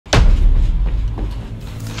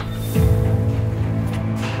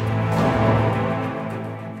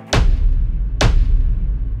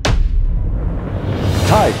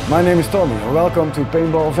My name is Tommy and welcome to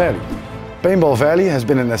Paintball Valley. Paintball Valley has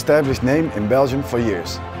been an established name in Belgium for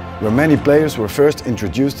years, where many players were first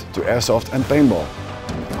introduced to airsoft and paintball.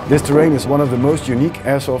 This terrain is one of the most unique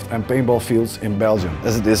airsoft and paintball fields in Belgium,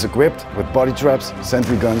 as it is equipped with body traps,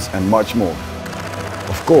 sentry guns and much more.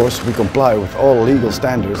 Of course, we comply with all legal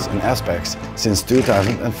standards and aspects since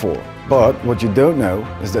 2004. But what you don't know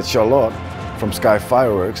is that Charlotte from Sky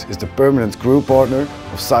Fireworks is the permanent crew partner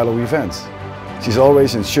of Silo Events. She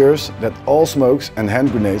always ensures that all smokes and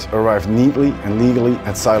hand grenades arrive neatly and legally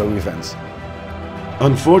at Silo Events.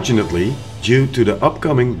 Unfortunately, due to the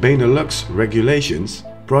upcoming Benelux regulations,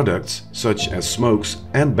 products such as smokes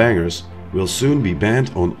and bangers will soon be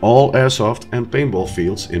banned on all airsoft and paintball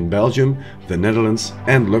fields in Belgium, the Netherlands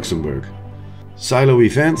and Luxembourg. Silo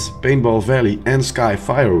Events, Paintball Valley and Sky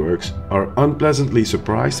Fireworks are unpleasantly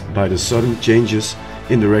surprised by the sudden changes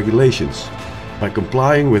in the regulations. By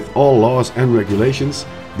complying with all laws and regulations,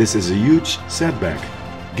 this is a huge setback,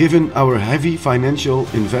 given our heavy financial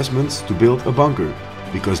investments to build a bunker,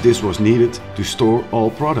 because this was needed to store all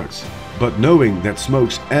products. But knowing that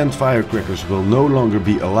smokes and firecrackers will no longer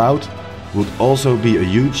be allowed would also be a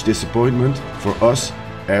huge disappointment for us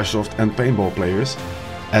airsoft and paintball players,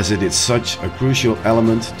 as it is such a crucial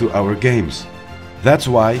element to our games. That's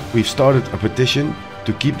why we've started a petition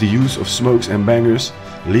to keep the use of smokes and bangers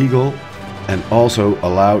legal and also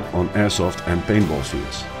allowed on airsoft and paintball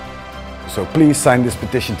fields. So please sign this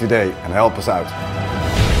petition today and help us out.